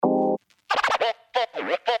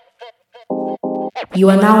You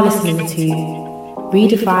are now listening to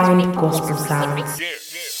Redefined Gospel Sounds.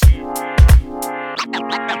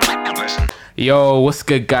 Yo, what's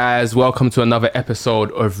good, guys? Welcome to another episode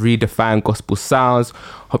of Redefined Gospel Sounds.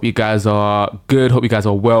 Hope you guys are good. Hope you guys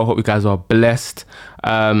are well. Hope you guys are blessed.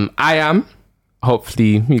 I am.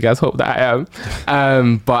 Hopefully, you guys hope that I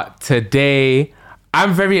am. But today,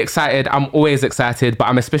 I'm very excited. I'm always excited, but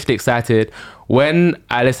I'm especially excited when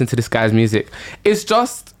I listen to this guy's music. It's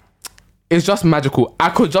just magical. I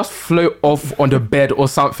could just float off on the bed or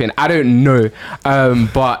something. I don't know.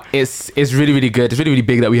 But it's really, really good. It's really, really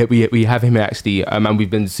big that we have him here actually. And we've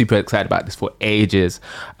been super excited about this for ages.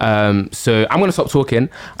 So I'm going to stop talking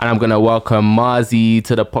and I'm going to welcome Marzi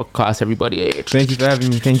to the podcast, everybody. Thank you for having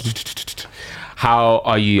me. Thank you. How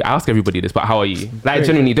are you? I ask everybody this, but how are you? Like, great.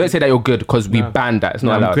 Genuinely, don't say that you're good because we banned that. It's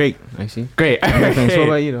not allowed. I'm great, actually. Great. Thanks. What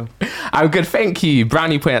about you, though? I'm good, thank you.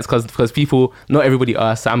 Brownie points because people, not everybody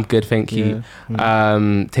asks. I'm good, thank you.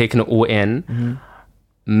 Yeah. Taking it all in. Mm-hmm.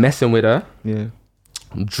 Messing with her. Yeah.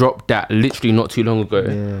 Dropped that literally not too long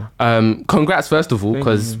ago. Yeah. Congrats first of all,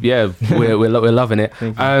 because we're loving it.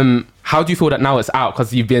 How do you feel that now it's out?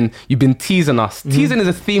 Because you've been teasing us. Mm-hmm. Teasing is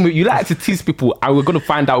a theme. You like to tease people, and we're gonna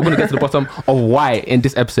find out. We're gonna get to the bottom of why in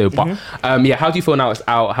this episode. But how do you feel now it's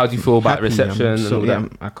out? How do you feel about reception and all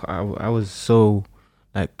that? I was so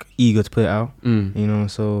eager to put it out. You know,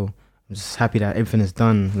 so I'm just happy that everything is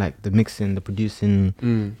done. Like the mixing, the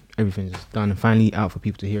producing, everything's just done and finally out for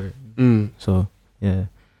people to hear it. So. Yeah.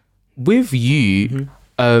 With you,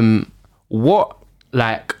 what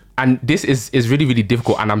and this is really, really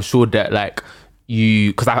difficult, and I'm sure that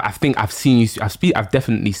you, because I think I've seen you, I've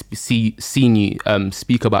definitely seen you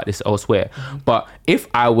speak about this elsewhere. But if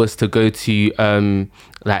I was to go to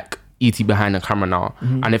ET behind the camera now,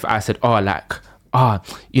 and if I said,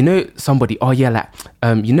 you know somebody, the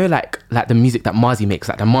music that Marzi makes,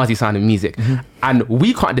 like the Marzi sounding music, and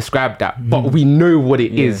we can't describe that, but we know what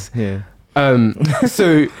it is. Yeah.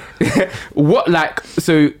 So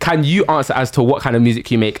so can you answer as to what kind of music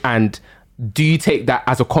you make, and do you take that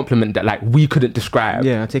as a compliment that we couldn't describe?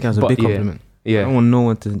 Yeah, I take it as a big compliment. Yeah. I don't want no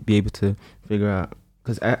one to be able to figure out,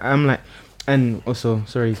 because I'm and also,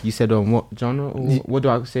 sorry, you said what genre or what do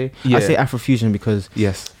I say? I say Afrofusion because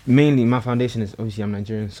mainly my foundation is obviously I'm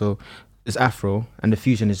Nigerian, so it's Afro, and the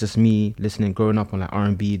fusion is just me listening, growing up on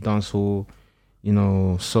R&B, dancehall,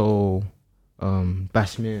 soul,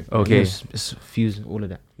 bashment, it's fusion, all of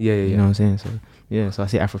that. You know what I'm saying? So so I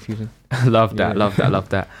say Afrofusion. love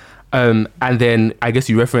that. And then I guess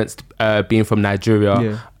you referenced being from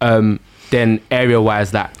Nigeria. Then area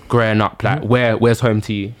wise, growing up, where's home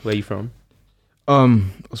to you? Where are you from? I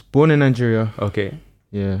was born in Nigeria. Okay.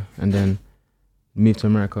 Yeah, and then moved to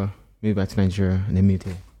America, moved back to Nigeria, and then moved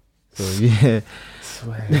here. So yeah.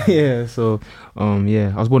 Swear. Yeah. So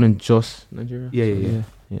I was born in Jos, Nigeria. Yeah.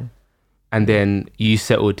 And then you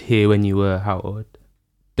settled here when you were how old?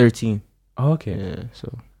 13. Oh, okay. Yeah.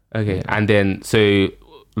 So. Okay. Yeah. And then so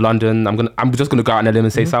London. I'm just gonna go out on a limb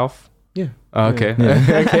and say South. Yeah. Oh, okay.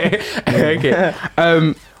 Yeah.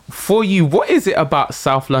 Okay. For you, what is it about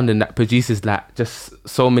South London that produces just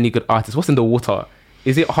so many good artists? What's in the water?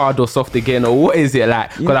 Is it hard or soft again, or what is it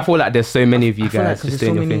like? Because I feel like there's so many of you guys just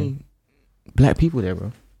doing your thing. Black people there,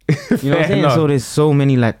 bro. You know what I'm saying? Enough. So there's so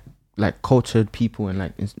many cultured people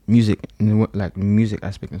and music music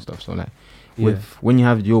aspect and stuff. So when you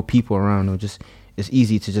have your people around, or just it's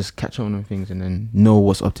easy to just catch on things and then know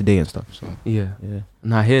what's up to date and stuff. So yeah.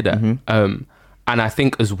 And I hear that. And I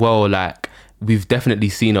think as well, we've definitely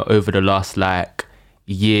seen it over the last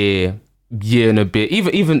year and a bit,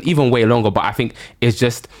 even way longer. But I think it's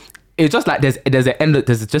just there's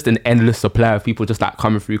just an endless supply of people just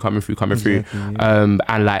coming through. Exactly, yeah.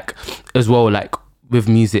 And as well, with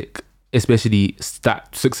music, especially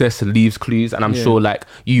that success leaves clues, and I'm sure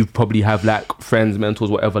you probably have friends, mentors,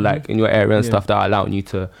 whatever, in your area and stuff that are allowing you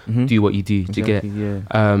to do what you do. Do you get?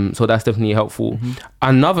 Yeah. So that's definitely helpful.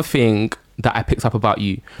 Another thing that I picked up about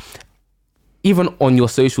you, even on your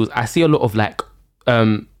socials, I see a lot of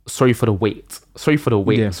sorry for the wait. So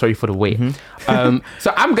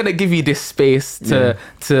I'm gonna give you this space to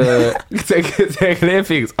clear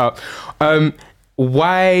things up.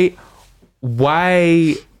 Why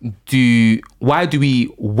do we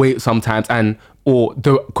wait sometimes? Or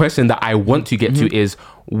the question that I want to get to is,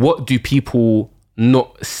 what do people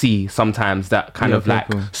not see sometimes that kind of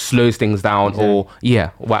slows things down?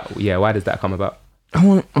 Exactly. Or why does that come about? I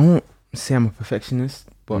won't say I'm a perfectionist,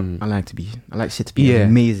 but I like shit to be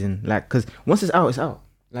amazing. Because once it's out, it's out.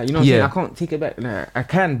 You know what I'm saying? I can't take it back. I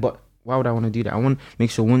can, but why would I want to do that? I want to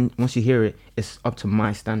make sure once you hear it, it's up to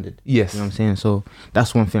my standard. Yes. You know what I'm saying? So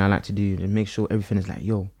that's one thing I like to do, and make sure everything is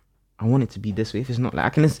I want it to be this way. If it's not, like, I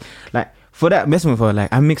can listen, like, for that messing with her,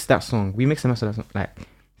 like, I mixed that song. We mixed the master that song, like,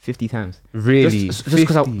 50 times. Really? Just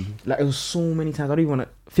because like, it was so many times. I don't even want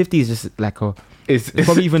to. 50 is just like it's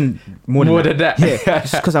probably even more than that. Yeah,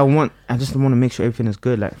 just because I just want to make sure everything is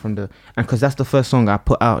good, like, from the, and because that's the first song I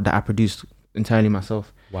put out that I produced entirely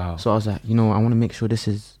myself. Wow. So I was like, you know, I want to make sure this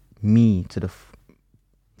is me to the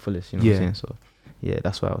fullest, you know what I'm saying? So yeah,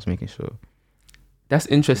 that's why I was making sure. That's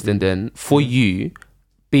interesting then. For you,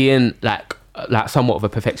 being like somewhat of a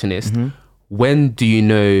perfectionist, when do you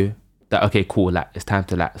know that, okay, cool, like, it's time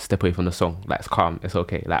to, like, step away from the song, like, it's calm, it's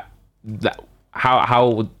okay, like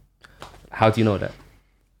how do you know that?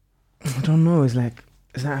 I don't know. It's like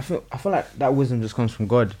I feel like that wisdom just comes from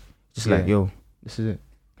God. Just like, yo, this is it,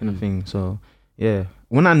 kind of thing. So yeah,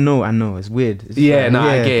 when I know, it's weird. It's I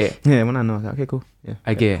like, get it. Yeah, when I know, it's like, okay, cool. Yeah,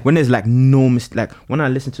 I get it. When there's like no mistake, like when I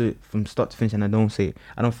listen to it from start to finish and I don't feel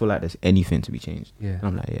like there's anything to be changed. Yeah, and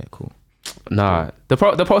I'm like, yeah, cool. Nah, the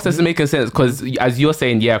process is making sense because as you're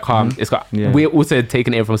saying, calm. It's got we're also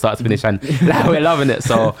taking it from start to finish and like, we're loving it.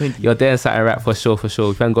 So you're there something right for sure.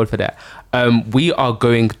 Thank God for that. We're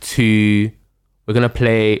gonna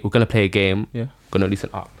play a game. Yeah, gonna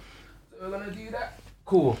listen up. So we're gonna do that.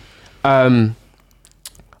 Cool. I'm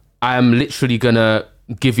literally gonna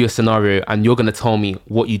give you a scenario and you're gonna tell me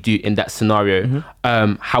what you do in that scenario.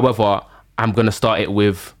 However, I'm gonna start it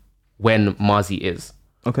with when Marzi is.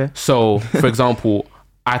 Okay. So, for example,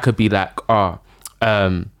 I could be like,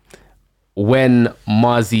 when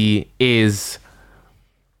Marzi is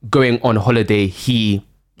going on holiday,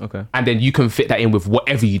 okay, and then you can fit that in with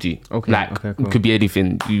whatever you do. Okay. Like, okay, cool. It could be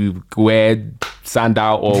anything. You wear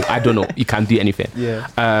sandal or I don't know. You can do anything. Yeah.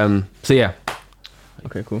 So yeah.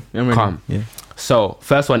 Okay, cool. Yeah, I'm ready. Calm. Yeah. So,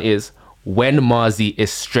 first one is when Marzi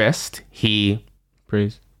is stressed, he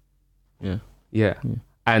prays. Yeah.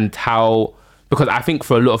 And how. Because I think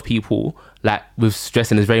for a lot of people, like with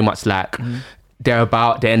stressing, it's very much like they're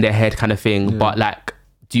in their head kind of thing. Yeah. But like,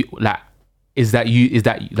 is that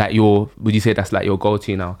like your? Would you say that's like your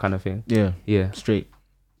go-to now kind of thing? Yeah. Straight.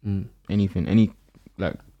 Anything,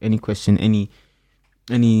 any question,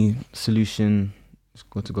 any solution, just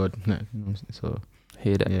go to God. Like, you know, so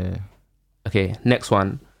hear that. Yeah. Okay. Next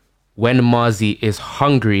one. When Marzi is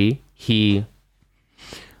hungry, he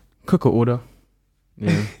cook or order.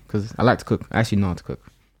 Yeah, because I like to cook. I actually know how to cook.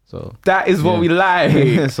 So that is what we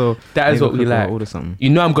like. So that is what we like. Order something. You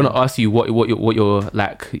know, I'm gonna ask you what your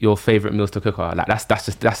like your favorite meals to cook are. Like that's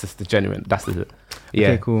just the genuine. That's the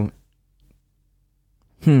Okay, cool.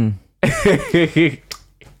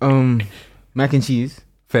 Mac and cheese.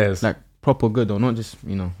 Fairs. Like proper good though, not just,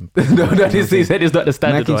 you know. No, he said it's not the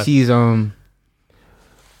standard. Mac and cheese.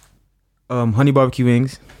 Honey barbecue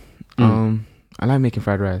wings. I like making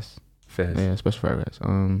fried rice. Fairs. Yeah, special fried rice.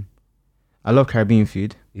 I love Caribbean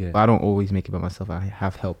food. Yeah. But I don't always make it by myself. I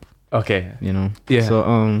have help. Okay. You know. Yeah.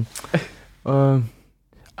 So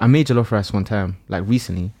I made jollof rice one time, like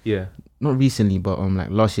recently. Yeah. Not recently, but like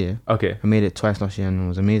last year. Okay. I made it twice last year and it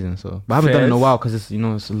was amazing. So, but I haven't done it in a while because it's, you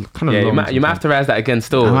know, it's kind of long. You might have to rise that again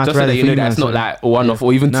still, just so that you know that's not like one off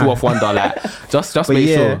or even two off wonder. Like just make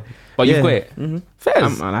sure. But you've got it. Mm-hmm.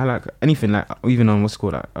 Fairs. I like anything, like even on what's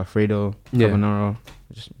called like Alfredo, carbonara.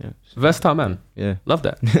 Versatile man. Yeah. Love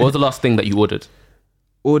that. What was the last thing that you ordered?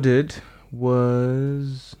 Ordered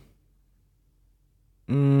was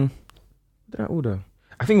what did I order?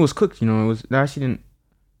 I think it was cooked, you know. I actually didn't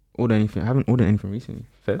order anything. I haven't ordered anything recently.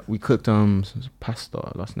 Fair. We cooked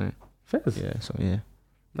pasta last night. Fairs. Yeah, so yeah.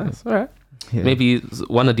 Nice. All right. Yeah. Maybe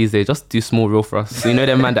one of these days, just do small reel for us. So you know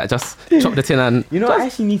them man that just chop the tin and you know I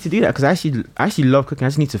actually need to do that because I actually love cooking. I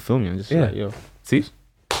just need to film it and just like, yo, see,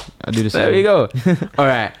 I do this. There we go. All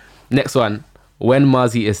right. Next one. When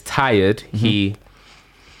Marzi is tired, he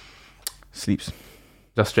sleeps.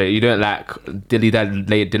 Just straight. You don't like delay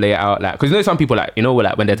it out, like, because you know some people like, you know,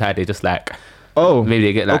 like when they're tired they just like, oh, maybe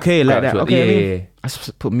they get like, okay, like that. Okay, yeah. I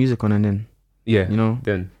just put music on and then you know,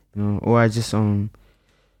 or I just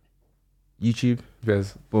YouTube.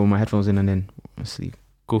 Yes. Or my headphones in and then I sleep.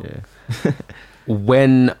 Cool. Yeah.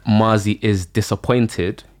 When Marzi is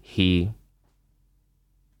disappointed, he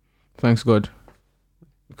thanks God,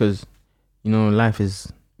 because you know life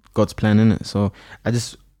is God's plan, innit? So I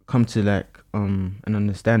just come to like an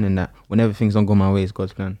understanding that whenever things don't go my way, it's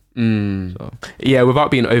God's plan. So yeah, without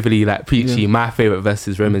being overly like preachy, my favorite verse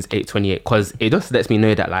is Romans 8:28, because it just lets me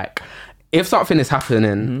know that like if something is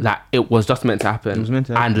happening, like it was just meant to happen. It was meant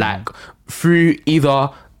to happen. And like through either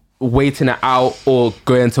waiting it out or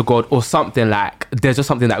going to God or something, like there's just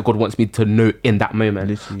something that God wants me to know in that moment.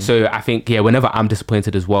 Literally. So I think whenever I'm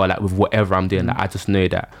disappointed as well, like with whatever I'm doing, like I just know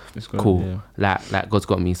that it's cool. Like God's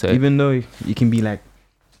got me. So even though you can be like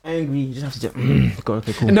angry, you just have to just God,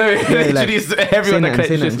 okay, cool. No, literally, everyone that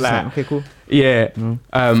collects just like, okay, cool. Yeah. And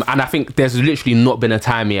I think there's literally not been a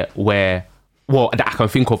time yet where, that I can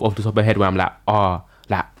think of off the top of my head where I'm like,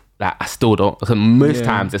 like I still don't. Because most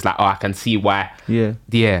times it's like, I can see why.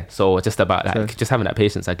 Yeah. So just about like just having that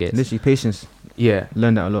patience, I guess. Literally patience. Yeah.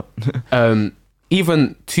 Learn that a lot.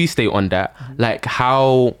 Even to stay on that, like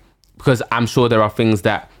how, because I'm sure there are things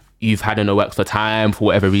that you've had in the works for time, for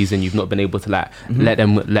whatever reason you've not been able to like let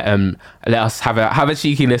us have a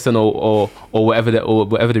cheeky listen or whatever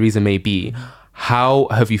the reason may be. How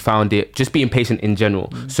have you found it just being patient in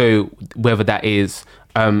general? So whether that is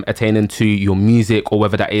attaining to your music, or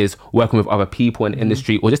whether that is working with other people in the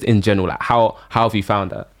industry, or just in general, like how have you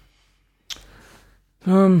found that?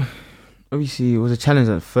 Obviously it was a challenge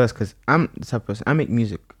at first because I'm the type of person, I make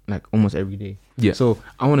music like almost every day. Yeah. So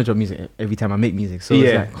I want to drop music every time I make music. So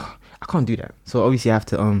it's like, I can't do that. So obviously I have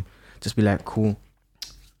to just be like, cool,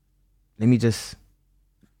 let me just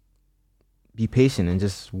be patient and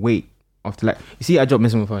just wait. After, like, you see, I dropped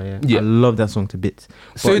Messing With Fire. Yeah, I love that song to bits.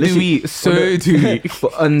 So do we.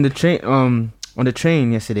 But on the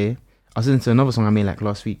train yesterday, I was listening to another song I made like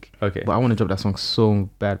last week. Okay. But I want to drop that song so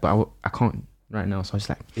bad, but I can't right now. So I was just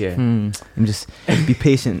like, I'm just be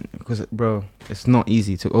patient, because bro, it's not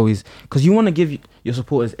easy to always, because you want to give your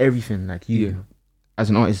supporters everything like you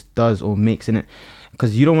as an artist does or makes in it,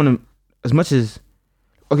 because you don't want to, as much as,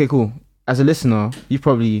 okay, cool, as a listener, you guys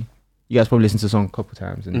probably listened to the song a couple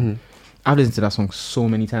times, and I've listened to that song so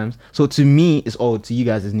many times. So to me, it's old. To you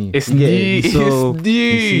guys, it's new. It's new. So, it's new.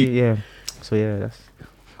 Yeah. So yeah, that's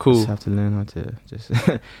cool. Just have to learn how to just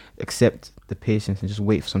accept the patience and just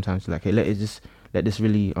wait for sometimes. Like, hey, let this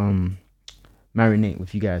really marinate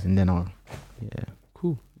with you guys, and then I'll. Yeah.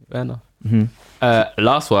 Cool. Fair enough.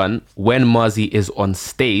 Last one. When Marzi is on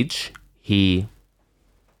stage, I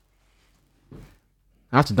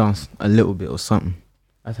have to dance a little bit or something.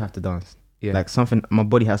 I have to dance. Yeah. Like something, my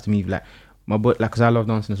body has to move. Like my body, like, cause I love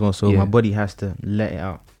dancing as well. So my body has to let it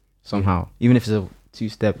out somehow, even if it's a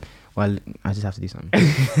 2-step. Well, I just have to do something.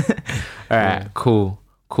 All right, cool.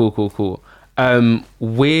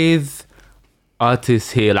 With artists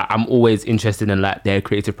here, like, I'm always interested in like their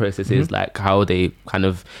creative processes, like how they kind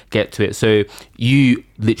of get to it. So you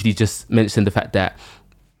literally just mentioned the fact that,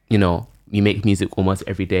 you know, you make music almost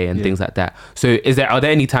every day and things like that. So are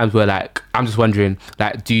there any times where, like, I'm just wondering,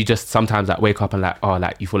 like, do you just sometimes like wake up and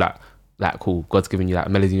like, you feel like cool, God's giving you that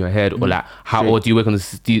melody in your head, or like how, or do you work on the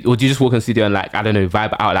studio, or do you just walk in the studio and like, I don't know,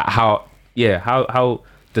 vibe out, like how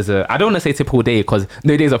does I don't want to say typical day, because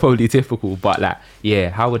no days are probably typical, but like,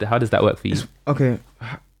 how does that work for you? Okay,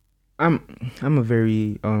 I'm a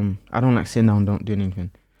very I don't like sitting down, don't do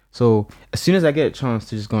anything. So as soon as I get a chance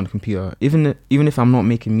to just go on the computer, even if I'm not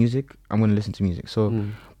making music, I'm gonna listen to music. So,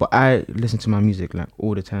 but I listen to my music like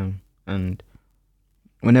all the time, and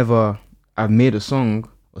whenever I've made a song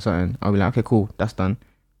or something, I'll be like, okay, cool, that's done.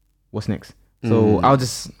 What's next? So I'll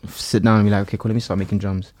just sit down and be like, okay, cool, let me start making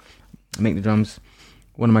drums. I make the drums.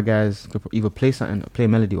 One of my guys could either play something, play a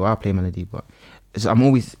melody, or I'll play a melody. But I'm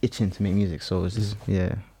always itching to make music, so it's just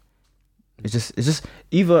It's just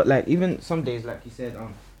either like, even some days, like you said,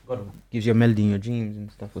 God gives you a melody in your dreams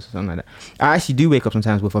and stuff or something like that. I actually do wake up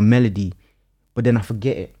sometimes with a melody, but then I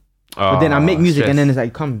forget it. But then I make music and then it's like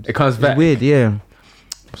it comes back. It's weird, yeah.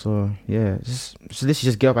 So yeah, let's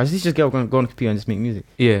just get up. Go on the computer and just make music.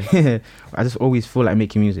 Yeah. I just always feel like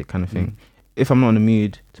making music, kind of thing. If I'm not in the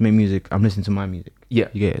mood to make music, I'm listening to my music. Yeah.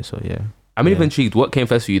 You get it? So yeah. I'm even intrigued. What came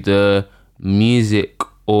first for you, the music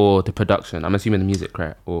or the production? I'm assuming the music,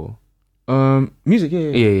 right? Or music,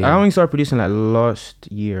 yeah. I only started producing like last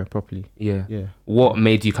year properly. Yeah. What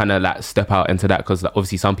made you kind of like step out into that? Because like,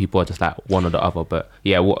 obviously some people are just like one or the other, but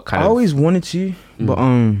what kind I always wanted to, but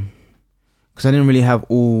because I didn't really have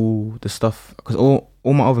all the stuff, because all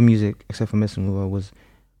my other music except for Messing With Her was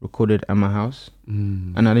recorded at my house,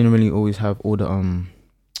 and I didn't really always have all the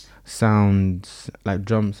sounds, like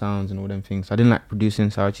drum sounds and all them things. So I didn't like producing,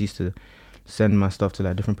 so I just used to send my stuff to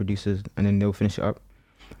like different producers and then they'll finish it up.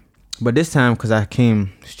 But this time, because I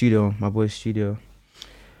came studio, my boy's studio,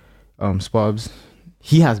 Spobs,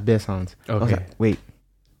 he has bare sounds. Okay. I was like, wait,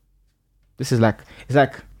 this is like, it's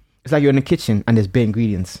like you're in the kitchen and there's bare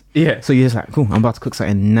ingredients. Yeah. So you're just like, cool, I'm about to cook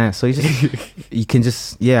something nice. So you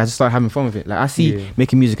just, I just start having fun with it. Like I see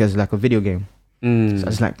making music as like a video game. So I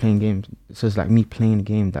just like playing games. So it's like me playing a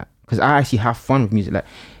game that, because I actually have fun with music. Like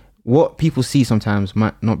what people see sometimes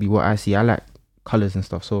might not be what I see. I like colors and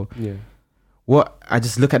stuff. So what I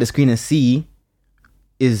just look at the screen and see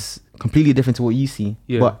is completely different to what you see.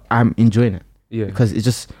 But I'm enjoying it. Yeah. Because it's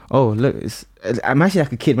just, look, I'm actually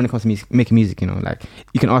like a kid when it comes to making music, you know. Like,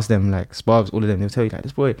 you can ask them, like, Sparbs, all of them, they'll tell you, like,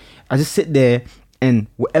 this boy, I just sit there and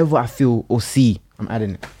whatever I feel or see, I'm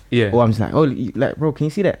adding it. Yeah. Or I'm just like, like, bro, can you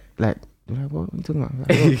see that? Like, what are you talking about?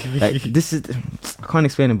 Like, this is, I can't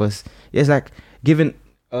explain it, but it's like giving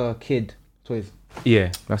a kid toys.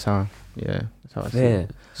 Yeah. That's how I see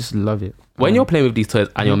it. Just love it. When you're playing with these toys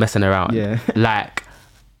and you're messing around, like,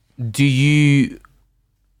 do you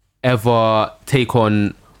ever take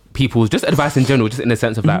on people's just advice in general, just in the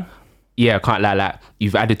sense of like, I can't lie, like,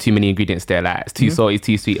 you've added too many ingredients there, like, it's too salty,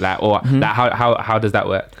 too sweet, like, or like, how does that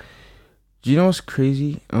work? Do you know what's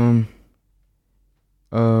crazy? I'm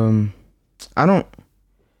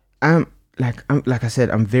like I said,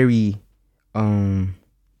 I'm very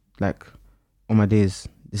like, on my days,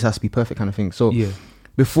 this has to be perfect kind of thing. So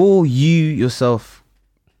before you yourself,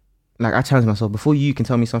 like, I challenge myself, before you can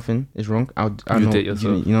tell me something is wrong, I'll know, do it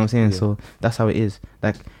yourself. you know what I'm saying? So that's how it is.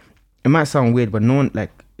 Like, it might sound weird, but no one, like,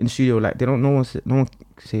 in the studio, like, no one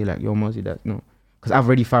say like, yo, Marzi, that, no. Because I've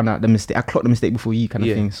already found out the mistake. I clocked the mistake before you kind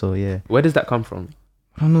of thing. So, yeah. Where does that come from?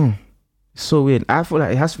 I don't know. It's so weird. I feel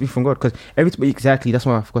like it has to be from God. Because exactly, that's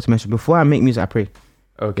what I forgot to mention. Before I make music, I pray.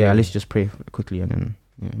 Okay. Yeah, at least just pray quickly and then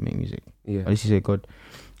make music. Yeah. At least you say, God,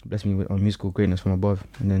 bless me with musical greatness from above.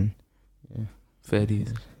 And then, fair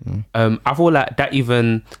dues. I feel like that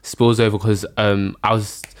even spills over because I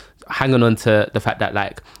was hanging on to the fact that,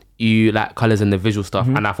 like, you like colours and the visual stuff,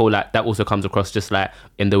 and I feel like that also comes across just like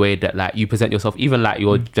in the way that, like, you present yourself, even like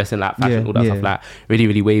you're dressing like fashion, all that stuff, like really,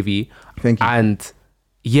 really wavy. Thank you. And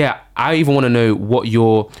I even want to know what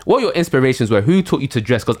your inspirations were. Who taught you to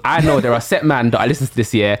dress? Because I know there are set man that I listen to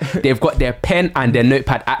this year. They've got their pen and their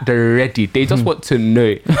notepad at the ready. They just want to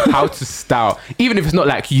know how to style, even if it's not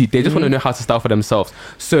like you. They just want to know how to style for themselves.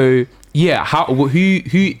 So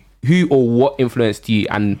who or what influenced you?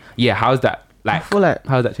 And how's that? Like, I feel like,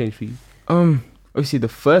 how's that changed for you? Obviously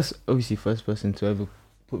first person to ever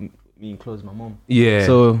put me in clothes, my mom. Yeah.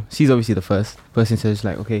 So she's obviously the first person to just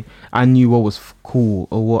like, okay, I knew what was cool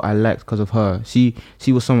or what I liked because of her. She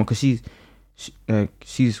was someone, because she's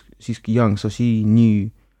young, so she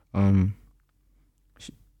knew,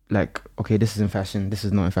 like, okay, this is in fashion, this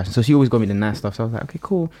is not in fashion. So she always got me the nice stuff. So I was like, okay,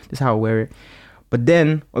 cool, this is how I wear it. But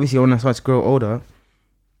then obviously when I started to grow older,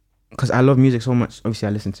 because I love music so much, obviously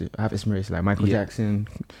I have inspiration like Michael Jackson,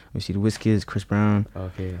 obviously the Wizkids, Chris Brown.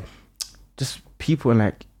 Okay. Just people, and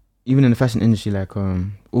like, even in the fashion industry, like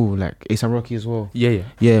like A$AP Rocky as well. Yeah.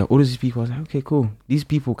 All these people, I was like, okay, cool. These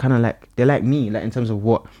people kind of like, they're like me, like, in terms of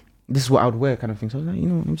this is what I would wear kind of thing. So I was like,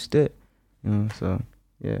 I'm just it, So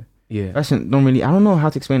yeah. Fashion don't really, I don't know how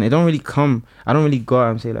to explain it. It don't really come. I don't really go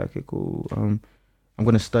out and say like, okay, cool. I'm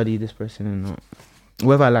gonna study this person and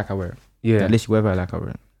whatever I like, I wear it. Yeah. At least whatever I like, I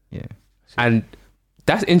wear it. Yeah. And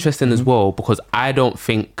that's interesting as well, because I don't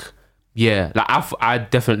think, like, I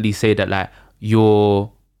definitely say that, like,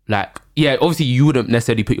 you're like, obviously you wouldn't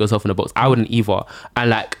necessarily put yourself in a box. I wouldn't either. And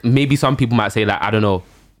like, maybe some people might say, like, I don't know,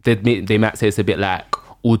 they might say it's a bit like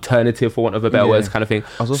alternative, for want of a better words, kind of thing.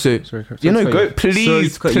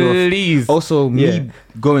 Please. Also, me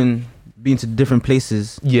being to different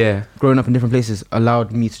places, growing up in different places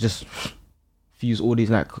allowed me to just fuse all these,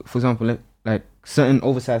 like, for example, like certain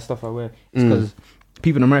oversized stuff I wear. It's because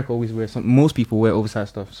people in America always wear most people wear oversized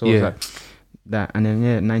stuff. So it's like that, and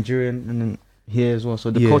then Nigerian, and then here as well. So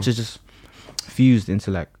the culture just fused into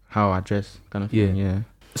like how I dress, kind of thing. Yeah.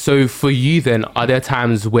 So for you then, are there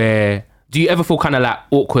times where do you ever feel kind of like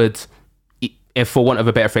awkward, if for want of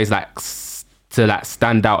a better phrase, like to like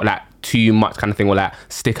stand out like too much kind of thing, or like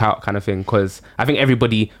stick out kind of thing? Because I think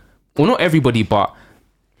everybody, well, not everybody, but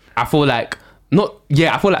I feel like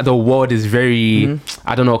I feel like the world is very,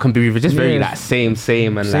 I don't know, it can be just very like same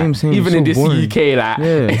and like same. Even so in this boring. UK, like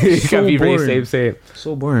it can be very same.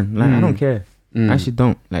 So boring. Like I don't care. I actually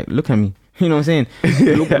don't. Like, look at me. You know what I'm saying?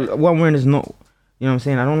 Look, what I'm wearing is not. You know what I'm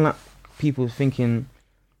saying? I don't like people thinking.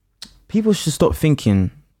 People should stop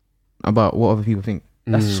thinking about what other people think.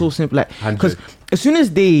 That's so simple. Like, because as soon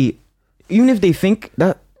as even if they think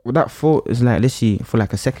that thought is like, let's see, for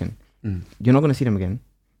like a second, you're not gonna see them again.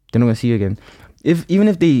 They're not gonna see you again. Even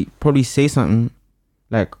if they probably say something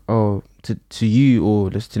like, oh, to you, or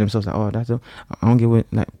just to themselves, like, oh, I don't get what,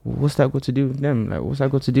 like, what's that got to do with them? Like, what's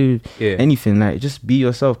that got to do with anything? Like, just be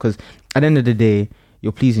yourself, because at the end of the day,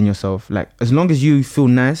 you're pleasing yourself. Like, as long as you feel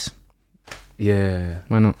nice, why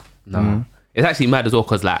not? No. It's actually mad as well,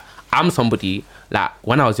 because like, I'm somebody, like,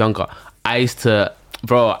 when I was younger, I used to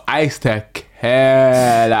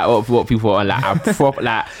care like what people are on. Like,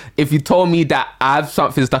 like, if you told me that I have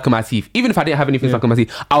something stuck in my teeth, even if I didn't have anything stuck in my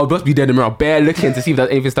teeth, I would just be there in the mirror, bare looking to see if there's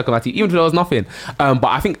anything stuck in my teeth, even if there was nothing. But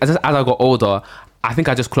I think as I got older, I think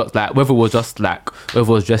I just clocked like whether it was just like whether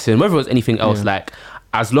it was dressing, whether it was anything else, like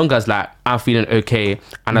as long as like I'm feeling okay,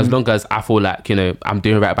 and as long as I feel like, you know, I'm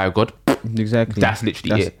doing right by God. Exactly. That's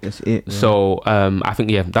literally it. That's it. Yeah. So I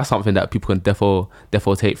think that's something that people can therefore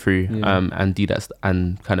take through and do that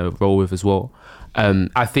and kind of roll with as well.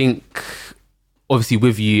 I think obviously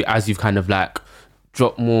with you, as you've kind of like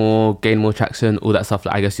dropped more, gained more traction, all that stuff,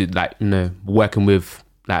 like I guess you like, you know, working with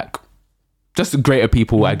like just greater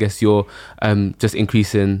people, I guess you're just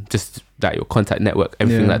increasing just like your contact network,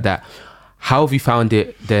 everything like that. How have you found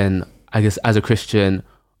it then, I guess, as a Christian,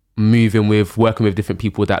 working with different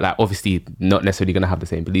people that like obviously not necessarily gonna have the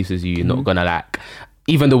same beliefs as you, you're not gonna like,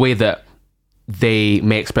 even the way that they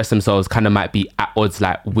may express themselves kind of might be at odds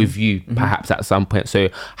like with you perhaps at some point. So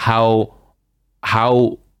how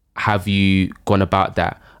have you gone about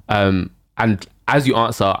that? And as you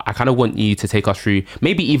answer, I kind of want you to take us through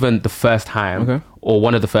maybe even the first time or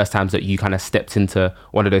one of the first times that you kind of stepped into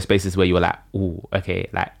one of those spaces where you were like, oh, okay,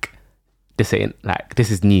 like this ain't like, this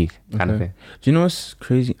is new kind of thing. Do you know what's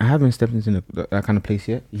crazy? I haven't stepped into that kind of place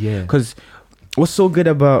yet. Yeah. Because what's so good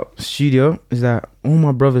about studio is that all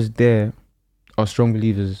my brothers there are strong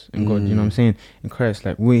believers in God. You know what I'm saying? In Christ,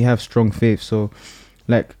 like we have strong faith. So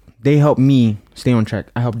like they help me stay on track.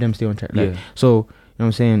 I help them stay on track. Like, so you know what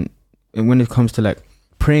I'm saying? And when it comes to like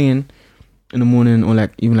praying in the morning or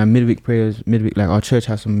like even like midweek, like our church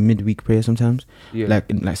has some midweek prayers sometimes. Yeah. Like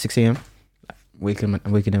in like 6 a.m. waking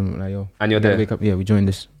them like, yo, and you're there, wake up, we join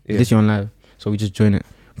this you're on live, so we just join it,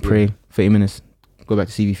 pray 30 minutes, go back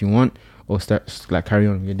to CV if you want, or start like carry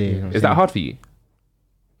on with your day. You know is that hard for you?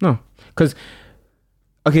 No, because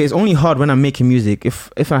okay, it's only hard when I'm making music.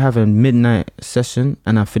 If I have a midnight session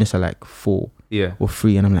and I finish at like 4 or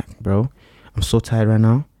 3 and I'm like, bro, I'm so tired right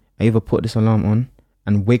now, I either put this alarm on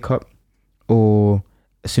and wake up, or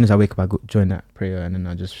as soon as I wake up I go join that prayer and then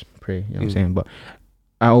I just pray, you know what I'm saying? But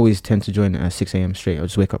I always tend to join it at 6 a.m. straight. I'll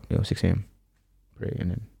just wake up, 6 a.m. pray,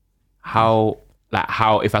 and then how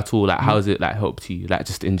if at all, like how has it like helped you, like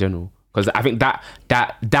just in general? Because I think that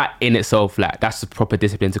in itself, like that's the proper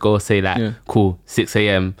discipline to go say like, cool, 6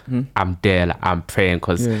 a.m. I'm there, like I'm praying,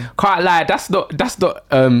 because can't lie, that's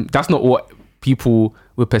not what people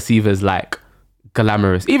would perceive as like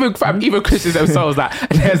glamorous. Even Christians themselves, like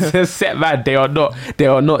there's set man, they are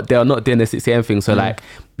not doing the 6 a.m. thing. So like,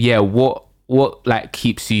 what like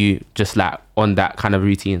keeps you just like on that kind of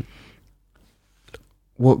routine?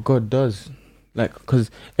 What God does, like,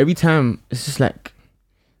 because every time it's just like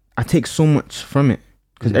I take so much from it,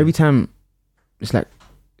 because every time it's like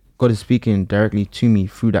God is speaking directly to me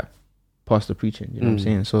through that pastor preaching, you know what I'm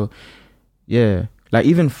saying? So yeah, like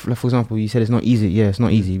even for example, you said it's not easy. Yeah, it's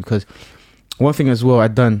not easy, because one thing as well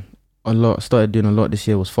started doing a lot this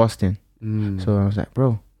year was fasting. So I was like,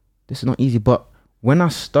 bro, this is not easy. But when I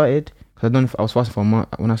started, because I was fasting for a month.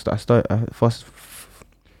 When I started fast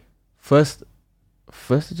first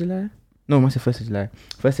of July. No, I said 1st of July.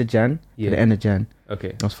 1st of Jan to the end of Jan.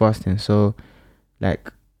 Okay. I was fasting. So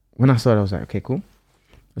like when I started, I was like, okay, cool.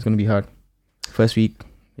 It's gonna be hard. First week,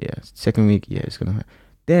 second week, it's gonna hurt.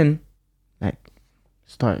 Then like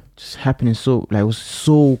started just happening, so like it was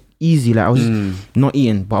so easy. Like I was just not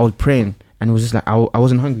eating, but I was praying, and it was just like I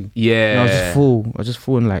wasn't hungry. Yeah. And I was just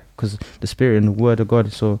full, and like, because the Spirit and the Word of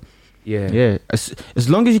God. So yeah. As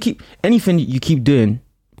long as you keep anything you keep doing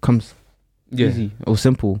becomes easy or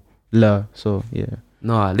simple. So yeah.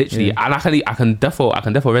 No, literally, and I can definitely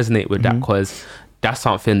resonate with that, because that's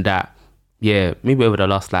something that maybe over the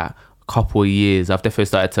last like couple of years I've definitely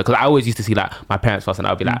started to, because I always used to see like my parents fasting,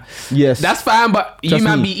 I'll be like, yes, that's fine, but trust you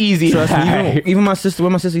might be easy. Trust me, even my sister,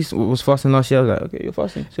 when my sister was fasting last year, I was like, okay, you're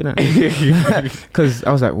fasting, say that. Because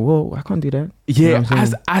I was like, whoa, I can't do that. Yeah, you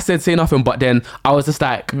know I said say nothing, but then I was just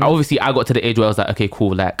like, obviously I got to the age where I was like, okay,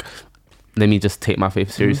 cool, like let me just take my faith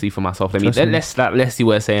seriously for myself. Let's see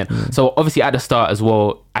what it's saying. So obviously at the start as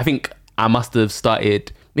well, I think I must have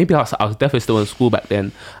started, maybe I was definitely still in school back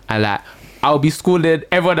then, and like I'll be schooling,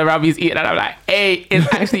 everyone around me is eating, and I'm like, hey,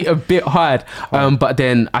 it's actually a bit hard. But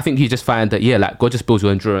then I think you just find that, like, God just builds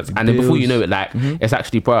your endurance. And then before you know it, like, it's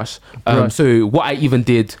actually brush. So what I even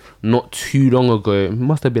did not too long ago,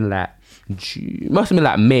 must have been like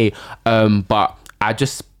May, but I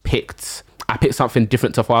just picked something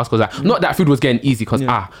different to fast, because not that food was getting easy, because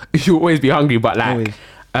you'll always be hungry, but like,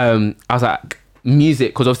 I was like,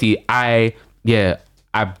 music, because obviously I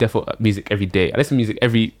definitely music every day. I listen to music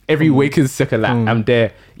every waking second. Like I'm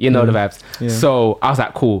there, you know the vibes. So I was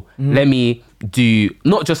like, cool. Let me do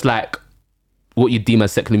not just like what you deem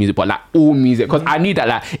as secular music, but like all music, because I knew that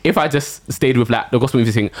like if I just stayed with like the gospel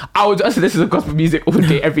music thing, I would just listen to gospel music all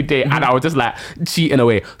day every day, and I would just like cheat in a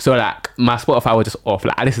way. So like my Spotify was just off,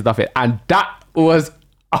 like I listened to it, and that was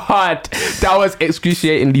hard. That was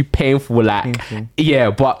excruciatingly painful. Like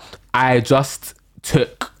yeah, but I just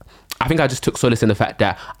took solace in the fact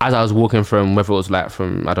that as I was walking from, whether it was like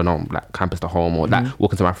from, I don't know, like campus to home, or like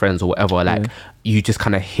walking to my friends or whatever, like you just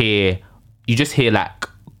kind of hear like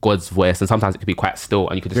God's voice, and sometimes it could be quite still,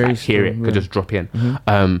 and you could just like hear it, could just drop in.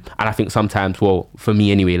 And I think sometimes, well, for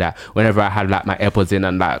me anyway, like whenever I had like my AirPods in,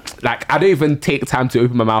 and like I don't even take time to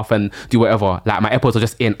open my mouth and do whatever, like my AirPods are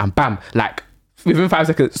just in, and bam, like within 5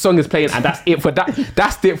 seconds, song is playing, and that's it for that.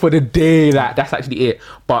 That's it for the day. Like that's actually it.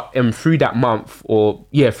 But through that month, or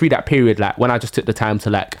through that period, like when I just took the time to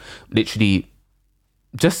like literally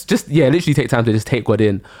literally take time to just take God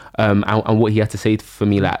in, and what He had to say for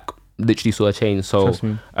me, like literally saw a change. So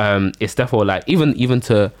it's definitely like even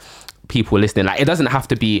to people listening, like it doesn't have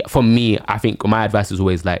to be, for me, I think my advice is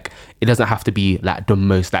always like, it doesn't have to be like the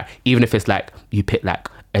most, like even if it's like you pick like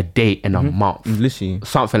a date in a month, literally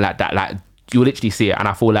something like that, like you literally see it. And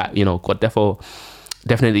I feel like, you know, God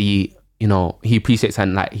definitely, you know, He appreciates,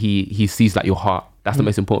 and like he sees like your heart. That's the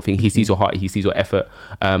most important thing. He sees your heart, He sees your effort,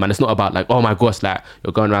 and it's not about like, oh my gosh, like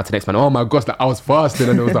you're going around to the next man, oh my gosh, like I was fasting,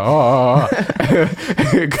 and it was like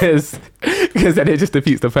because then it just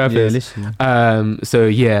defeats the purpose. So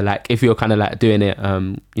yeah, like if you're kind of like doing it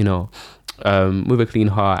you know, with a clean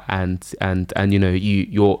heart, and you know,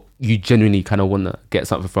 you genuinely kind of want to get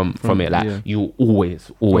something from it, like you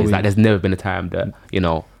always like there's never been a time that, you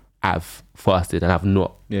know, I've fasted and I've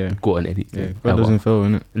not gotten anything. God doesn't fail,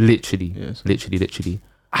 innit? Literally.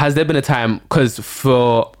 Has there been a time, because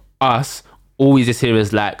for us, all we just hear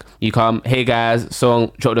is like, you come, hey guys,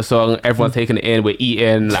 song, drop the song, everyone's taking it in, we're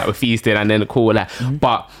eating, like we're feasting, and then cool, like,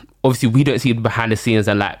 but obviously we don't see behind the scenes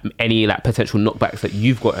and like any like potential knockbacks that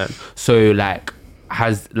you've gotten. So like,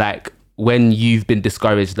 has like, when you've been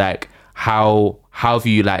discouraged, like how have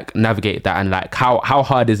you like navigated that, and like how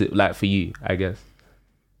hard is it like for you, I guess?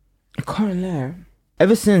 I can't lie.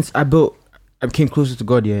 Ever since I became closer to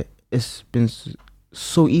God, it's been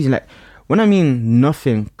so easy. Like when I mean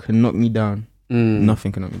nothing can knock me down,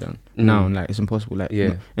 nothing can knock me down. Now, like it's impossible. Like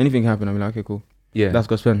anything can happen, I'm like, okay, cool. That's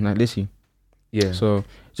God's plan. Like literally. So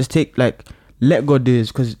just let God do this,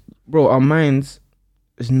 because bro, our minds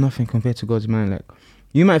is nothing compared to God's mind. Like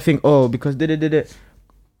you might think, oh, because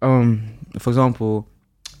for example,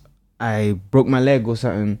 I broke my leg or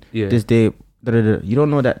something this day. You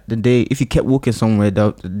don't know that the day, if you kept walking somewhere,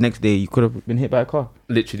 the next day you could have been hit by a car,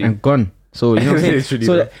 literally, and gone. So you know what I'm saying.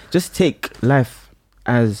 So just take life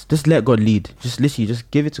as, just let God lead. Just literally,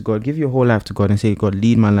 just give it to God. Give your whole life to God and say, God,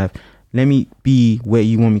 lead my life. Let me be where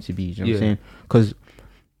you want me to be. You know what I'm saying? Because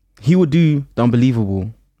He will do the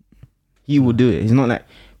unbelievable. He will do it. He's not like,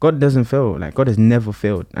 God doesn't fail. Like God has never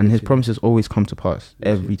failed, and His promises always come to pass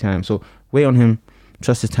every time. So wait on Him,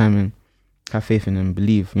 trust His timing, have faith in Him,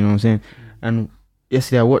 believe. You know what I'm saying? And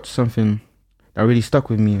yesterday I watched something that really stuck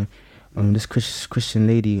with me. This Christian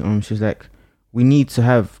lady, she was like, we need to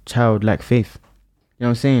have childlike faith. You know what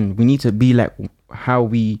I'm saying? We need to be like how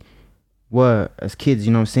we were as kids.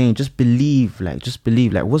 You know what I'm saying? Just believe. Like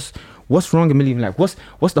what's wrong in believing? Like what's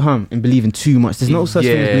the harm in believing too much? There's no such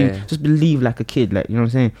thing as believing. Just believe like a kid. Like, you know what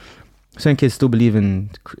I'm saying? Certain kids still believe in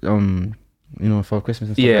you know, for Christmas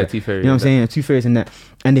and stuff. Tooth fairy. You know what I'm saying? Tooth fairies and that,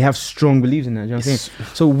 and they have strong beliefs in that. You know what I'm saying?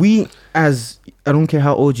 So we, as, I don't care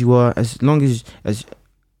how old you are, as long as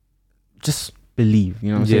just believe. You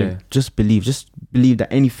know what I'm saying? Just believe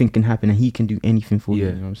that anything can happen, and He can do anything for you.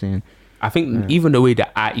 You know what I'm saying? I think even the way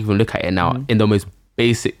that I even look at it now, in the most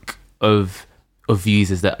basic of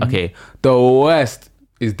views, is that okay, the worst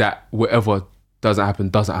is that whatever doesn't happen.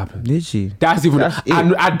 Literally. That's even,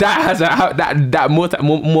 and that has that more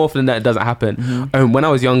often than that, it doesn't happen. When I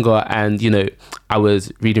was younger, and you know, I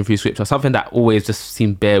was reading through scripture, something that always just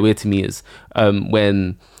seemed bare weird to me is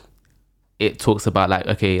when it talks about like,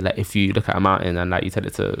 okay, like if you look at a mountain and like you tell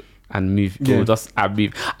it to and move, you'll just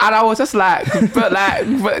move. And I was just like,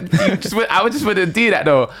 I would just wouldn't do that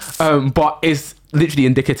though. But it's literally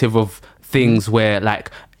indicative of things where like,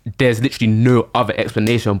 there's literally no other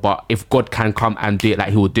explanation, but if God can come and do it, like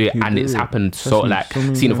He will do it. And it's happened. So like,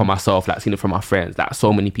 seen it for myself, like seen it from my friends, like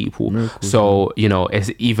so many people. So you know, it's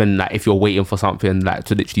even like if you're waiting for something, like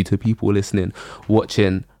to people listening,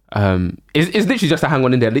 watching, it's literally just to hang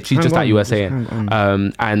on in there, literally just like you were saying.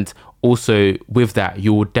 And also with that,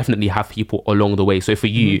 you will definitely have people along the way. So for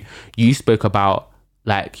you, you spoke about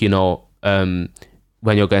like, you know,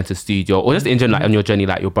 when you're going to studio, or just in general, like on your journey,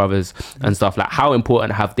 like your brothers and stuff, like how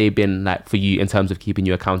important have they been like for you in terms of keeping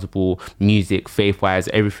you accountable, music, faith wise,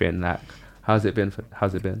 everything? Like how's it been?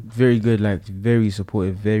 Very good, like very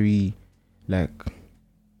supportive, very like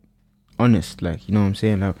honest, like, you know what I'm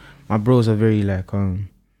saying? Like my bros are very like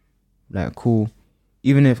cool.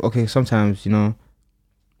 Even if, okay, sometimes, you know,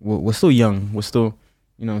 we're still young, we're still,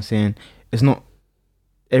 you know what I'm saying? It's not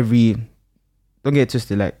don't get it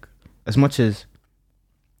twisted, like as much as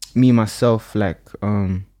me myself, like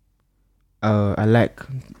I like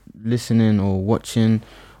listening or watching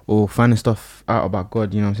or finding stuff out about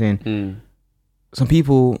God, you know what I'm saying? Some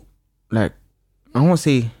people, like, I won't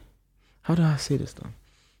say, how do I say this though?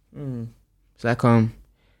 It's like for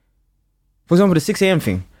example, the 6 a.m.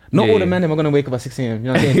 thing. Not all the men are gonna wake up at 6 a.m.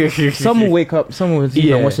 You know what I'm saying? Some will wake up, some will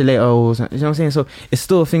sleep and watch it later, or something, you know what I'm saying? So it's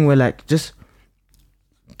still a thing where, like, just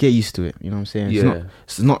get used to it, you know what I'm saying?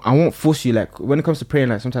 It's not I won't force you. Like when it comes to praying,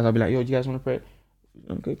 like sometimes I'll be like, yo, do you guys want to pray?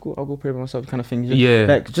 Okay, cool, I'll go pray by myself, kind of thing.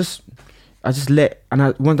 Like I just let, and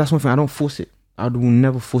that's one thing, I don't force it. I will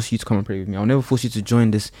never force you to come and pray with me. I'll never force you to join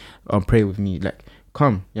this pray with me. Like,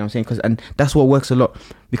 come, you know what I'm saying? And that's what works a lot,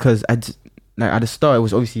 because like at the start it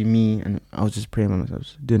was obviously me and I was just praying by myself,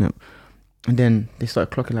 just doing it, and then they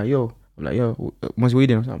started clocking like, yo, I'm like, yo, once we're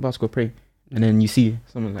doing, I'm about to go pray. And then you see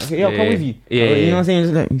someone like, okay, yo, come with you. You know what I'm saying?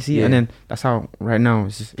 Just like, you see, and then that's how right now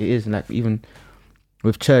it is. Like even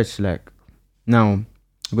with church, like now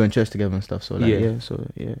we're going to church together and stuff. So like,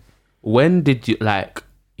 When did you, like,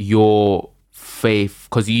 your faith?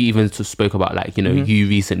 Because you even spoke about, like, you know, you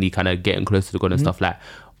recently kind of getting closer to God and stuff. Like,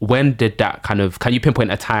 when did that kind of? Can you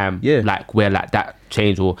pinpoint a time, like where like that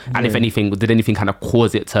changed, or and if anything, did anything kind of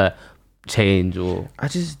cause it to change? Or I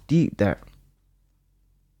just deep that.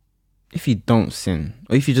 If you don't sin,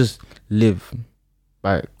 or if you just live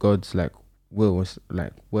by God's like will, or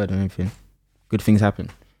like word or anything, good things happen.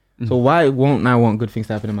 So why won't I want good things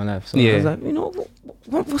to happen in my life? So I was like, you know,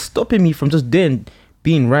 what's stopping me from just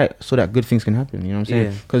being right so that good things can happen? You know what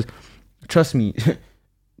I'm saying? Because trust me,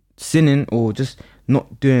 sinning or just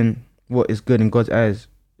not doing what is good in God's eyes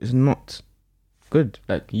is not good.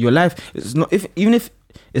 Like your life is not, even if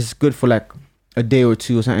it's good for like a day or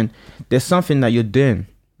two or something, there's something that you're doing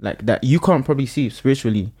like that you can't probably see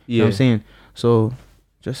spiritually. You know what I'm saying? So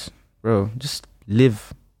just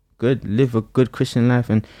live a good Christian life,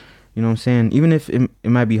 and you know what I'm saying, even if it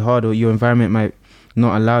might be hard or your environment might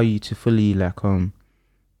not allow you to fully like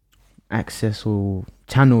access or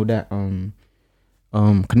channel that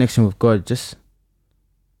connection with God, just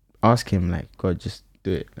ask him, like, God, just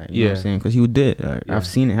do it, like, you know what I'm saying, because he would do it. Like, I've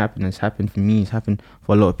seen it happen. It's happened for me, it's happened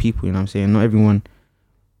for a lot of people, you know what I'm saying? Not everyone,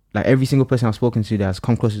 like every single person I've spoken to that has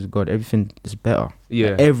come closer to God, everything is better.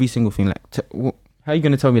 Like, every single thing. Like, how are you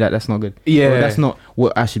gonna tell me that that's not good? Or that's not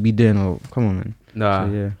what I should be doing? Or come on, man.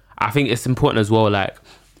 So, I think it's important as well. Like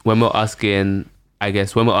when we're asking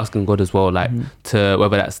God as well, like to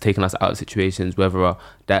whether that's taking us out of situations, whether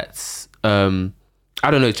that's I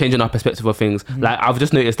don't know, changing our perspective of things. Like I've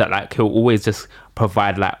just noticed that like he'll always just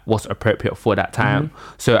provide like what's appropriate for that time.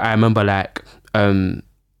 So I remember like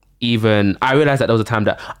even I realized that there was a time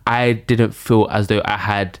that I didn't feel as though I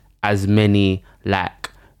had as many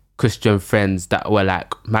like Christian friends that were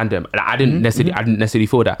like random. Like, I didn't necessarily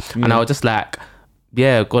feel that, and I was just like,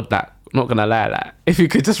 yeah, God, like, not gonna lie, like if you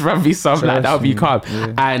could just run me some, like that would be calm.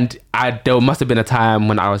 And there must have been a time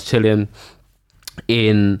when I was chilling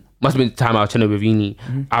with uni.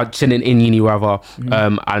 I was chilling in uni rather,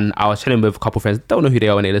 and I was chilling with a couple of friends. Don't know who they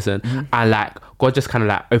are when they listen. And like God just kind of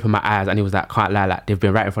like opened my eyes, and he was like, can't lie, like they've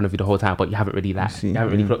been right in front of you the whole time, but you haven't really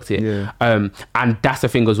clocked it. And that's the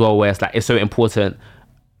thing as well, where it's like it's so important,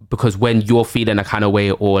 because when you're feeling a kind of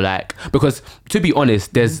way, or like, because to be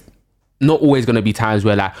honest, there's not always gonna be times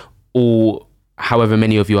where like all however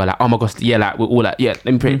many of you are like, oh my gosh, yeah, like we're all like, yeah,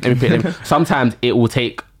 let me pray. Sometimes it will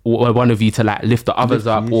take one of you to like lift the others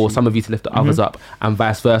up, or some of you to lift the others up, and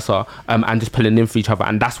vice versa, and just pulling in for each other,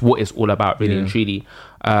 and that's what it's all about, really and truly.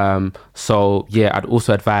 So yeah, I'd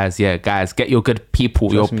also advise, guys, get your good people,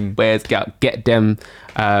 get them,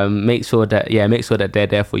 make sure that they're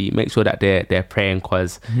there for you, make sure that they're praying,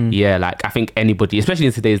 because like I think anybody, especially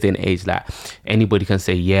in today's day and age, like anybody can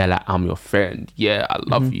say, like I'm your friend, I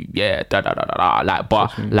love you, like,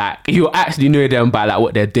 but like you actually know them by like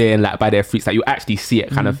what they're doing, like by their fruits, like you actually see it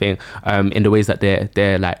kind of thing, in the ways that they're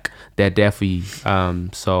there for you.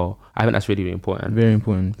 So I think that's really, really important. Very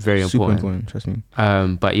important. Very important. Super important, trust me.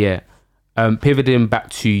 But pivoting back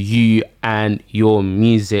to you and your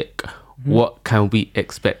music, what can we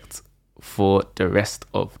expect for the rest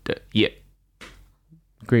of the year?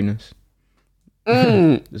 Greatness.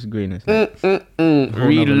 Just greatness. Like, reload.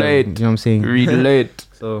 You know what I'm saying? Reload.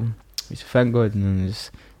 So we should thank God, and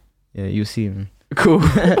just you'll see, man. Cool.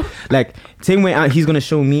 Like same way he's gonna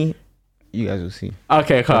show me, you guys will see.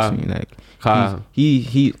 Okay, calm. Me, like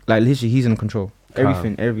he like literally he's in control.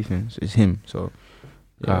 Calm. Everything is him. So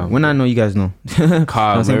when I know, you guys know.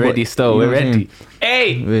 Calm. We're ready. Still, we're ready.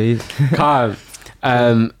 Hey, calm.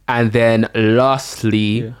 And then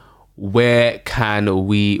lastly, where can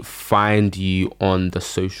we find you on the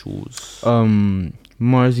socials?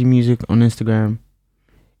 Marzi Music on Instagram,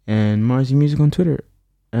 and Marzi Music on Twitter,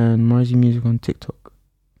 and Marzi Music on TikTok.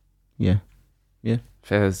 Yeah.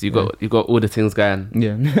 Fairs, you got all the things going.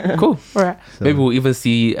 Yeah. Cool. All right. So, maybe we'll even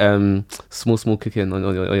see small cooking on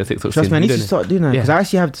your TikTok. Trust me, I need to start doing that because I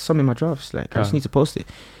actually have some in my drafts. Like I just need to post it.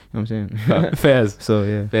 You know what I'm saying? Fairs. So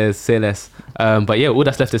yeah. Fairs, say less. But yeah, all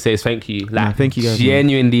that's left to say is thank you. Like thank you guys.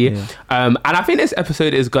 Genuinely. Yeah. And I think this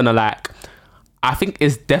episode is gonna I think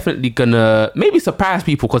it's definitely gonna maybe surprise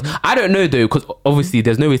people because I don't know though, because obviously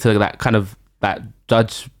there's no way to kind of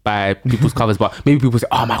judge by people's covers, but maybe people say,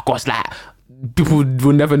 oh my gosh, people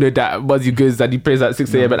will never know that Marzi goes and he plays at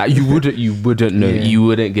 6 a.m. But you wouldn't know. You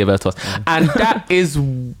wouldn't give a toss. And that is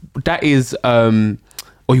or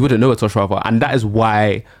you wouldn't know a toss rather. And that is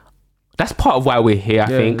why, that's part of why we're here, I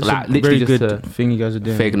think. Literally very just good thing you guys are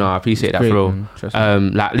doing. No, I appreciate that, bro.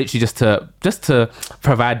 Literally just to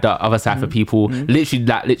provide the other side for people. Literally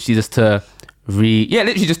just to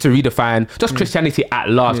redefine Christianity at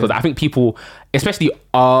large. Because I think people, especially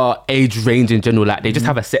our age range in general, they just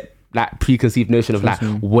have a set preconceived notion of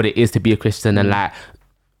what it is to be a Christian, and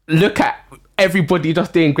look at everybody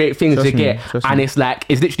just doing great things and it's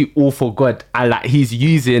literally all for God, and he's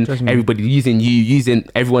using everybody, using you, using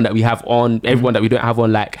everyone that we have on, everyone that we don't have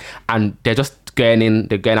on, and they're just going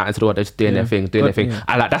out into the world, they're just doing their thing,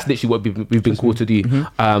 and that's literally what we've been called to do.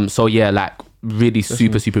 So really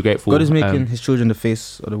super grateful. God is making his children the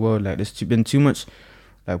face of the world. There's been too much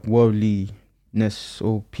worldliness,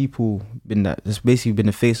 or people that's basically been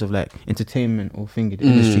the face of entertainment or the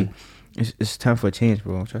industry. It's time for a change,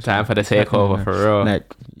 bro. Time for the takeover, for real.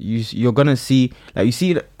 You're gonna see, you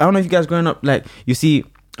see, I don't know if you guys growing up, you see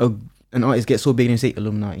an artist get so big and say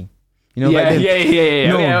Illuminati. You know, yeah.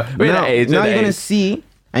 Now you're gonna see,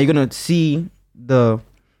 and you're gonna see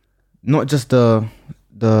not just the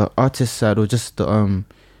artist side, or just the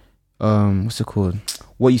what's it called?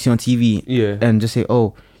 What you see on TV. Yeah. And just say,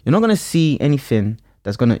 oh, you're not gonna see anything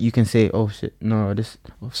that's gonna, you can say, oh shit, no, this,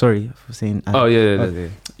 sorry for saying.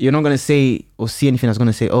 You're not gonna say or see anything that's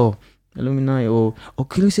gonna say, oh, Illuminati, or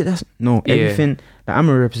can you say that's, no, everything that I'm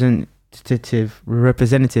a representative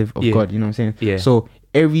of God, you know what I'm saying? Yeah. So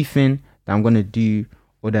everything that I'm gonna do,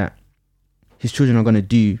 or that his children are gonna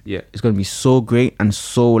do, is gonna be so great, and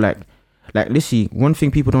so literally, one thing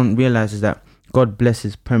people don't realize is that God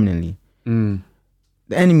blesses permanently.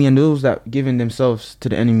 The enemy and those that giving themselves to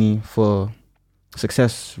the enemy for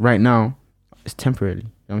success right now is temporarily. You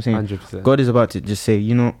know what I'm saying? 100%. God is about to just say,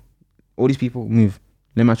 all these people move.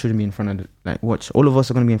 Let my children be in front of watch. All of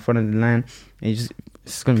us are gonna be in front of the line, and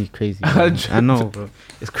it's gonna be crazy. I know, bro.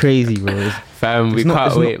 It's crazy, bro. We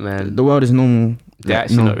can't wait, man. The world is normal. They're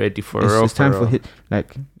actually not ready for real. It's time for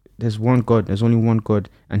there's one God. There's only one God,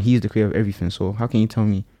 and He's the creator of everything. So how can you tell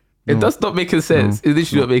me? It does not make sense. It's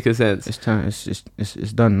literally not making sense. It's time. It's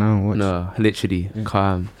done now. Watch. No, literally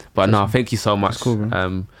calm. But no, thank you so much. That's cool,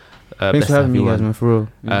 bro. Thanks for having me, guys, man, for real.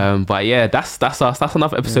 But yeah, that's us. That's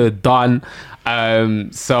another episode done.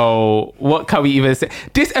 So what can we even say?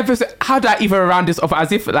 This episode, how do I even round this off?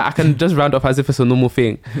 As if I can just round off as if it's a normal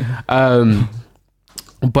thing.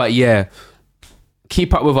 But yeah,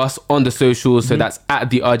 keep up with us on the socials. So that's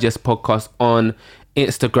at the RGS Podcast on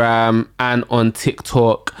Instagram and on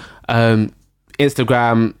TikTok.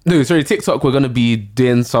 TikTok, we're gonna be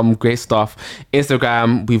doing some great stuff.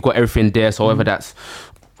 Instagram, we've got everything there. So whether that's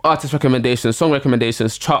artist recommendations, song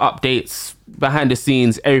recommendations, chart updates, behind the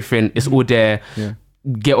scenes, everything, it's all there.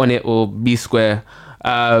 Get on it or be square.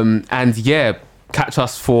 And catch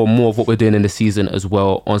us for more of what we're doing in the season as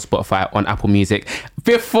well on Spotify, on Apple Music.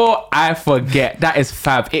 Before I forget, that is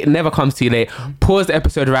fab. It never comes too late. Pause the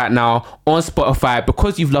episode right now on Spotify,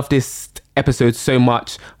 because you've loved this episode so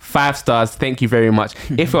much. 5 stars, thank you very much.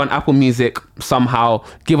 If you're on Apple Music, somehow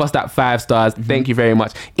give us that 5 stars. Thank you very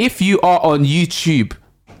much. If you are on YouTube,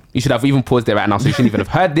 you should have even paused it right now, so you shouldn't even have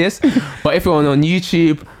heard this. But if you're on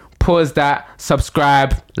YouTube, pause that,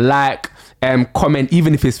 subscribe, comment,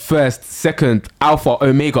 even if it's first, second, alpha,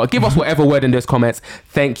 omega. Give us whatever word in those comments.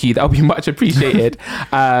 Thank you. That'll be much appreciated.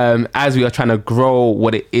 As we are trying to grow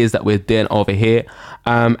what it is that we're doing over here.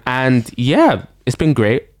 And yeah, it's been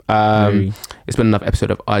great. It's been another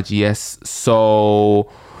episode of RGS.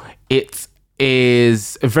 So it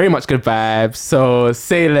is very much good vibes. So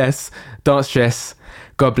say less, don't stress.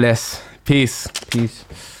 God bless. Peace.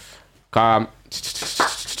 Calm.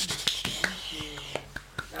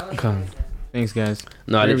 Thanks, guys.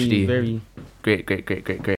 No, literally. Very great.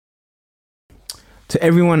 To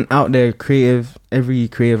everyone out there, every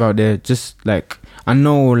creative out there, just like, I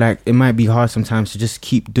know like it might be hard sometimes to just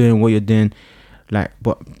keep doing what you're doing, like,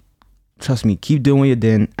 but trust me, keep doing what you're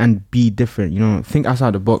doing and be different, you know, think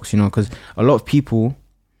outside the box, you know, because a lot of people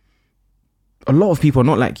are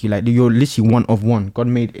not like you, like you're literally one of one. God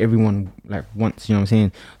made everyone like once, you know what I'm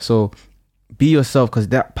saying? So be yourself, because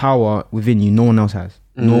that power within you, no one else has.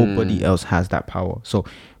 Nobody else has that power. So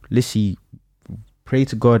literally pray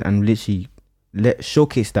to God and literally let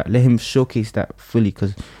him showcase that fully,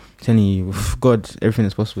 because I'm telling you, with God, everything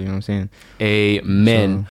is possible, you know what I'm saying?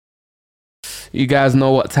 Amen. So, you guys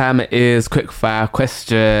know what time it is. Quick fire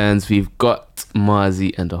questions. We've got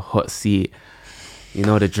Marzi and the hot seat. You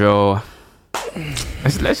know the drill.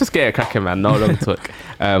 Let's just get it cracking, man. No long talk.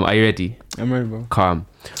 Are you ready? I'm ready, bro. Calm.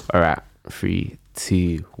 All right. 3,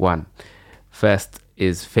 2, 1. First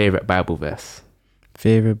is favorite Bible verse.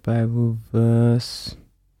 Favorite Bible verse.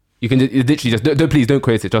 You can literally just please don't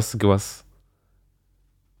quote it. Just give us.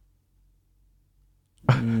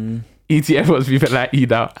 ETF was people like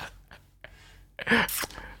eat out. It's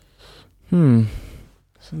a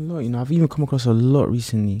lot, you know. I've even come across a lot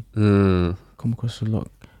recently. Yeah,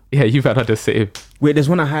 you've had the same. Wait, there's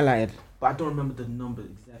one I highlighted, but I don't remember the number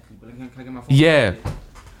exactly. But can I get my phone? Yeah.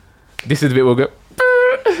 This is the bit we'll go. It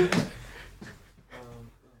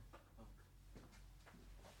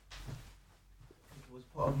was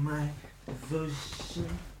part of my devotion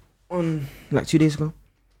on like 2 days ago.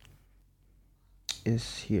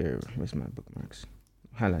 It's here. Where's my bookmarks?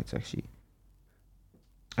 Highlights, actually.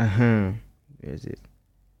 Where is it?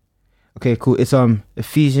 Okay, cool. It's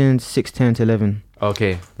Ephesians 6:10-11.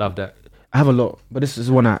 Okay, love that. I have a lot, but this is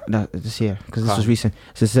one that's here because this was recent.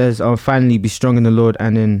 So it says, finally be strong in the Lord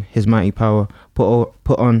and in his mighty power. Put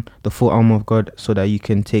on the full armor of God so that you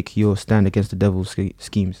can take your stand against the devil's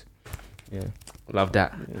schemes. Yeah. Love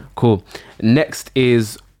that. Yeah. Cool. Next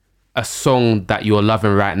is a song that you're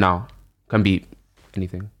loving right now. Can be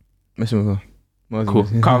anything. Cool.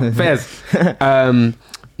 Calm. Fairs.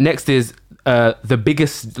 Next is the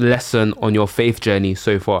biggest lesson on your faith journey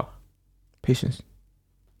so far. Patience.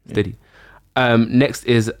 Steady. Next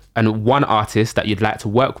is one artist that you'd like to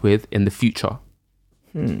work with in the future.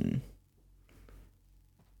 There's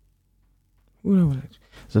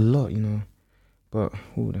a lot, you know, but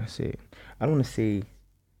who would I say? I don't want to say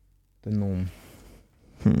the norm.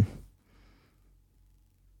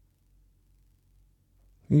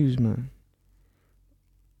 Who's man?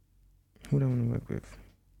 Who do I want to work with?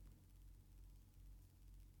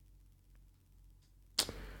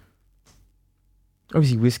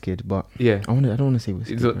 Obviously Wizkid, but yeah, I don't want to say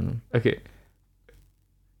Wizkid. Okay.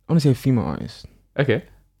 I want to say a female artist. Okay.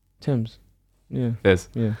 Thames. Yeah. Yes.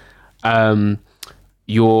 Yeah.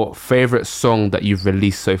 Your favorite song that you've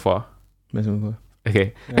released so far?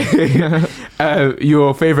 Okay. Yeah.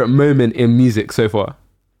 Your favorite moment in music so far?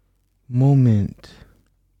 Moment.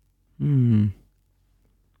 I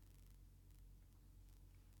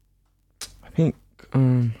think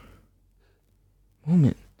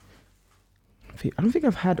moment. I don't think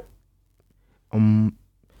I've had I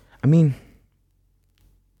mean,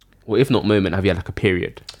 well, if not moment, have you had like a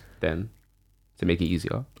period then to make it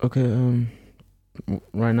easier? Okay,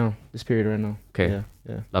 right now, this period right now. Okay.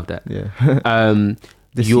 Yeah. Love that. Yeah.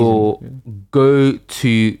 Your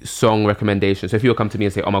go-to song recommendation. So if you'll come to me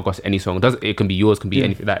and say, "Oh my gosh, any song," it can be yours, can be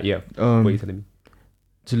anything. That what are you telling me?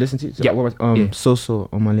 To listen to? Yeah. So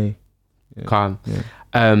on Malay. Yeah. Calm. Yeah.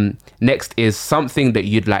 Next is something that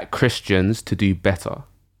you'd like Christians to do better.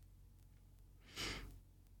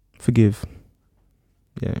 Forgive.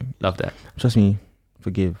 Yeah. Love that. Trust me,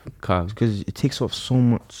 forgive. Calm. Because it takes off so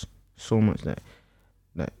much that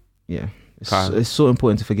yeah. It's so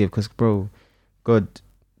important to forgive because, bro,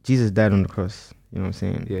 Jesus died on the cross. You know what I'm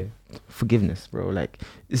saying? Yeah. Forgiveness, bro. Like,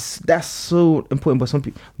 that's so important. But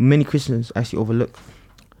many Christians actually overlook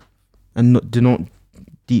and do not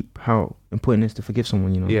deep how important it is to forgive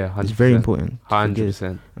someone. You know? Yeah, 100%. It's very important.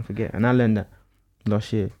 100%. And forget. And I learned that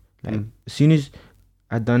last year. Like, as soon as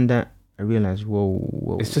I done that, I realized,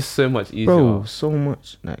 whoa. It's just so much easier, bro. So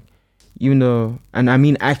much, like. Even though, and I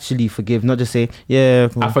mean actually forgive, not just say,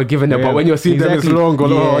 I've forgiven them, but when you're seeing them, it's wrong,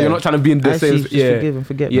 or you're not trying to be in the same. Forgive and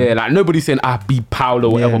forget. Yeah, man. Like nobody's saying, be Paul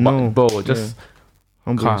or whatever, but bro, just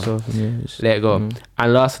humble yourself. And let it go.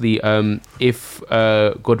 And lastly, if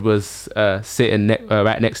God was sitting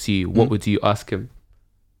right next to you, what would you ask him?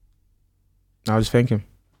 I'll just thank him.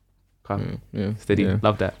 Calm. Steady.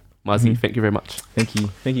 Love that. Marzi, thank you very much. Thank you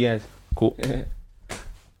guys. Cool.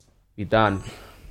 We done.